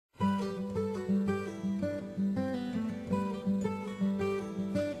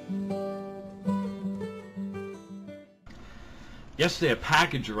Yesterday a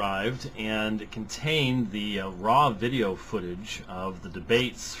package arrived and it contained the raw video footage of the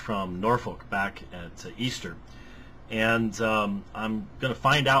debates from Norfolk back at Easter. And I'm going to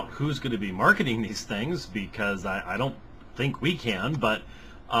find out who's going to be marketing these things, because I don't think we can, but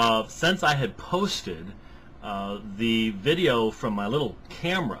since I had posted the video from my little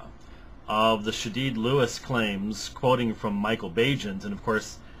camera of the Shadid Lewis claims quoting from Michael Baigent, and of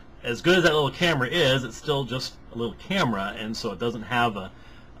course as good as that little camera is, it's still just a little camera, and so it doesn't have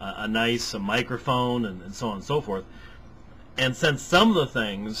a nice microphone and so on and so forth. And since some of the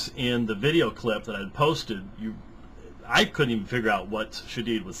things in the video clip that I had posted, I couldn't even figure out what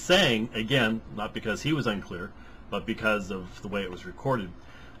Shadid was saying, again, not because he was unclear, but because of the way it was recorded.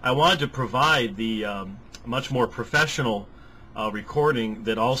 I wanted to provide the much more professional recording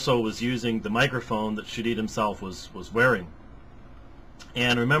that also was using the microphone that Shadid himself was wearing.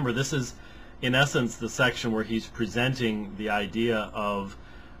 And remember, this is in essence the section where he's presenting the idea of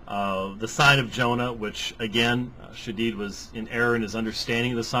the sign of Jonah, which again Shadid was in error in his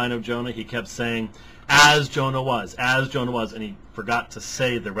understanding of the sign of Jonah. He kept saying, as Jonah was, and he forgot to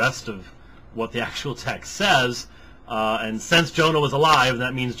say the rest of what the actual text says. And since Jonah was alive,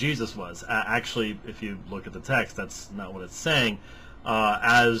 that means Jesus was. Actually, if you look at the text, that's not what it's saying.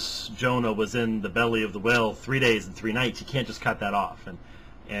 As Jonah was in the belly of the whale 3 days and 3 nights, you can't just cut that off,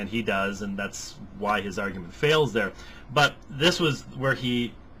 and he does, and that's why his argument fails there. But this was where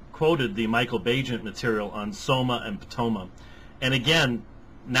he quoted the Michael Baigent material on Soma and Ptoma, and again,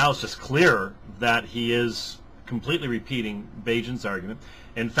 now it's just clearer that he is completely repeating Baigent's argument.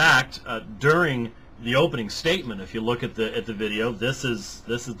 In fact, during the opening statement, if you look at the video, this is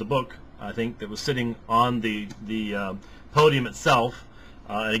the book, I think, that was sitting on the podium itself.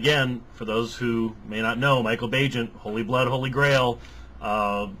 And again, for those who may not know, Michael Baigent, Holy Blood, Holy Grail,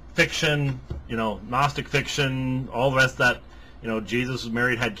 fiction, Gnostic fiction, all the rest of that, Jesus was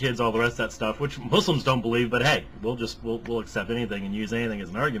married, had kids, all the rest of that stuff, which Muslims don't believe, but hey, we'll accept anything and use anything as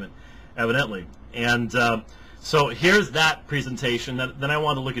an argument, evidently. And so here's that presentation. Then I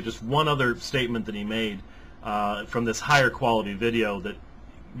want to look at just one other statement that he made from this higher quality video that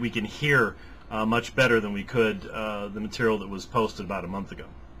we can hear much better than we could the material that was posted about a month ago.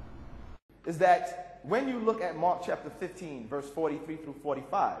 Is that when you look at Mark chapter 15, verse 43 through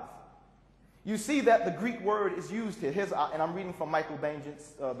 45, you see that the Greek word is used here. And I'm reading from Michael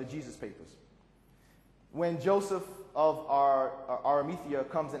Baigent's The Jesus Papers. When Joseph of Arimathea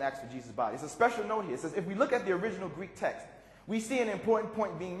comes and asks for Jesus' body. It's a special note here. It says, if we look at the original Greek text, we see an important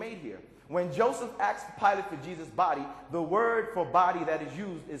point being made here. When Joseph asks Pilate for Jesus' body, the word for body that is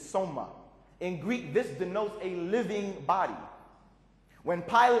used is soma. In Greek, this denotes a living body. When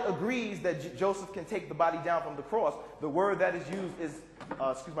Pilate agrees that Joseph can take the body down from the cross, the word that is used is,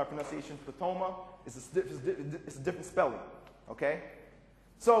 excuse my pronunciation, ptoma. It's a different spelling, okay?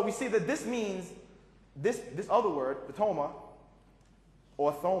 So we see that this means, this other word, ptoma,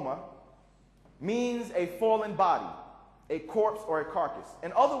 or thoma, means a fallen body, a corpse or a carcass.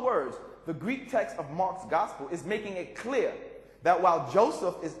 In other words, the Greek text of Mark's gospel is making it clear that while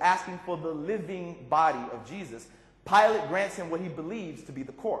Joseph is asking for the living body of Jesus, Pilate grants him what he believes to be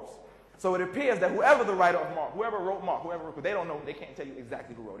the corpse. So it appears that whoever the writer of Mark, whoever wrote Mark, they don't know, they can't tell you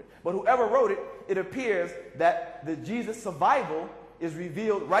exactly who wrote it, but whoever wrote it, it appears that the Jesus survival is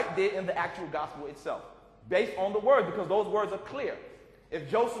revealed right there in the actual gospel itself, based on the word, because those words are clear. If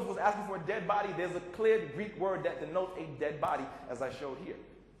Joseph was asking for a dead body, there's a clear Greek word that denotes a dead body, as I showed here.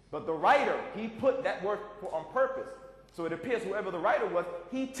 But the writer, he put that word on purpose. So it appears whoever the writer was,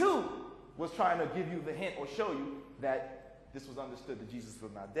 he too was trying to give you the hint or show you that this was understood that Jesus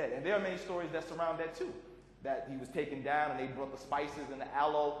was not dead. And there are many stories that surround that too, that he was taken down and they brought the spices and the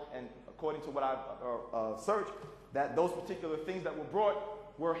aloe, and according to what I've searched, that those particular things that were brought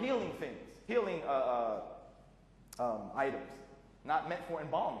were healing things, healing items, not meant for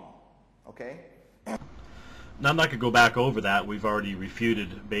embalming, okay? Now, I'm not going to go back over that. We've already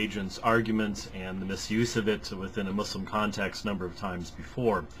refuted Baigent's argument and the misuse of it within a Muslim context a number of times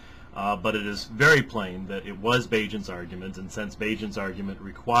before. But it is very plain that it was Baigent's argument, and since Baigent's argument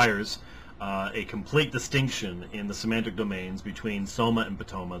requires a complete distinction in the semantic domains between soma and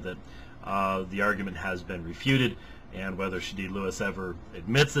ptoma, that the argument has been refuted, and whether Shadid Lewis ever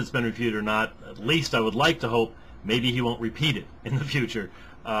admits it's been refuted or not, at least I would like to hope maybe he won't repeat it in the future,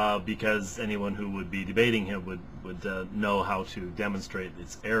 because anyone who would be debating him would know how to demonstrate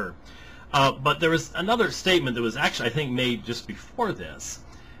its error. But there was another statement that was actually, I think, made just before this.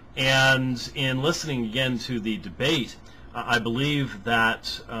 And in listening again to the debate, I believe that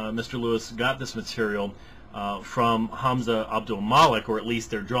Mr. Lewis got this material from Hamza Abdul Malik, or at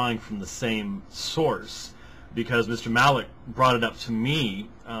least they're drawing from the same source. because Mr. Malik brought it up to me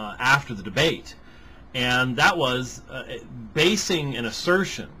after the debate, and that was basing an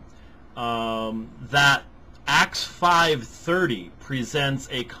assertion that Acts 5:30 presents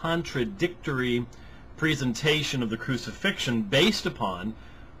a contradictory presentation of the crucifixion based upon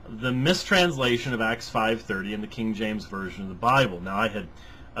the mistranslation of Acts 5:30 in the King James Version of the Bible. Now, I had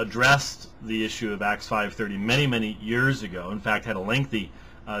addressed the issue of Acts 5:30 many, many years ago. In fact, had a lengthy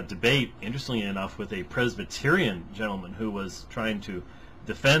debate, interestingly enough, with a Presbyterian gentleman who was trying to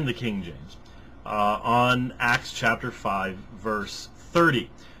defend the King James on Acts chapter 5, verse 30.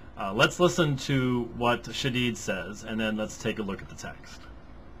 Let's listen to what Shadid says, and then let's take a look at the text.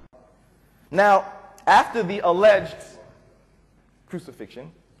 Now, after the alleged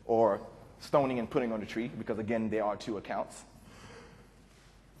crucifixion, or stoning and putting on the tree, because again, there are two accounts.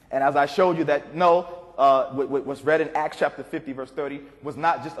 And as I showed you that, no, what was read in Acts chapter 50, verse 30, was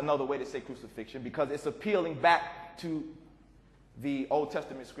not just another way to say crucifixion, because it's appealing back to the Old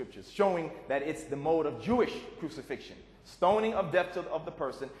Testament scriptures, showing that it's the mode of Jewish crucifixion. Stoning of death of the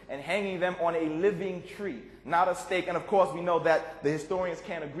person and hanging them on a living tree, not a stake. And of course, we know that the historians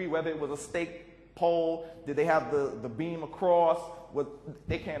can't agree whether it was a stake pole, did they have the beam across,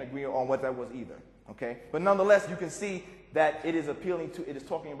 they can't agree on what that was either. Okay? But nonetheless, you can see that it is appealing to, it is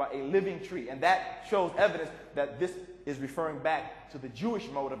talking about a living tree. And that shows evidence that this is referring back to the Jewish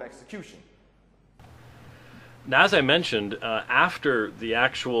mode of execution. Now, as I mentioned, after the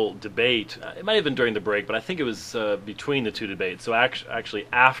actual debate, it might have been during the break, but I think it was between the two debates, so actually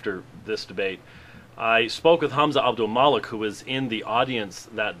after this debate, I spoke with Hamza Abdul Malik, who was in the audience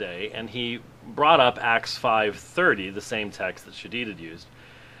that day, and he brought up Acts 5:30, the same text that Shadid had used.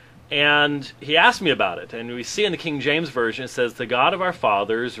 And he asked me about it, and we see in the King James Version, it says, "The God of our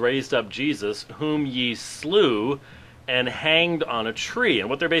fathers raised up Jesus, whom ye slew, and hanged on a tree." And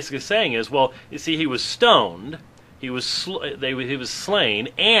what they're basically saying is, well, you see, he was stoned, he was slain,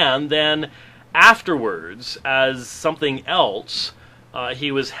 and then afterwards, as something else,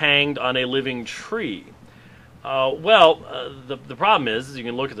 he was hanged on a living tree. The problem is you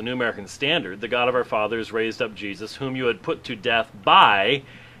can look at the New American Standard. "The God of our fathers raised up Jesus, whom you had put to death by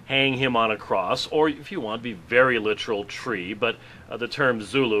hanging him on a cross," or if you want to be very literal, tree, but the term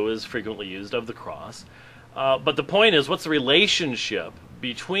Zulu is frequently used of the cross. But the point is, what's the relationship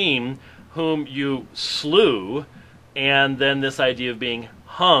between whom you slew and then this idea of being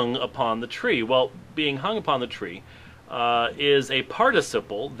hung upon the tree? Well, being hung upon the tree is a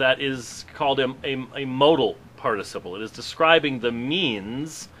participle that is called a modal participle. It is describing the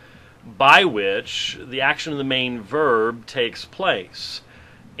means by which the action of the main verb takes place.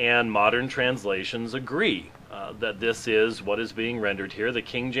 And modern translations agree that this is what is being rendered here. The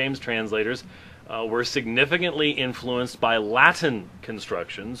King James translators were significantly influenced by Latin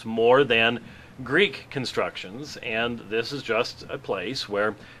constructions more than Greek constructions, and this is just a place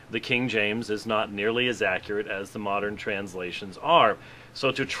where the King James is not nearly as accurate as the modern translations are.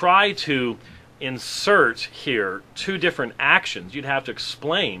 So to try to insert here two different actions, you'd have to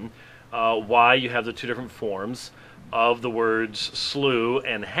explain why you have the two different forms of the words slew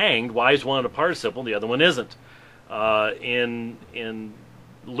and hanged. Why is one a participle, the other one isn't? In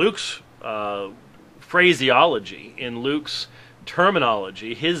Luke's phraseology, in Luke's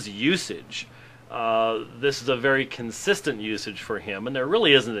terminology, his usage, this is a very consistent usage for him, and there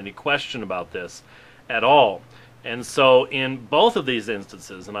really isn't any question about this at all. And so in both of these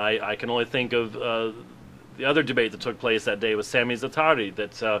instances, and I can only think of the other debate that took place that day with Sami Zaatari,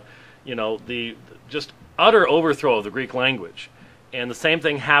 that the just utter overthrow of the Greek language, and the same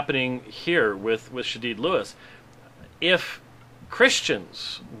thing happening here with Shadid Lewis. If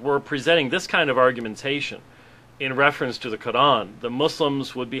Christians were presenting this kind of argumentation in reference to the Qur'an, the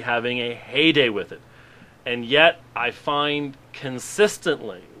Muslims would be having a heyday with it. And yet I find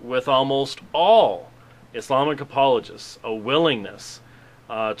consistently with almost all Islamic apologists a willingness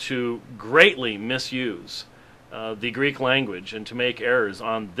to greatly misuse the Greek language and to make errors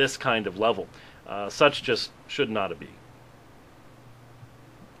on this kind of level. Such just should not be.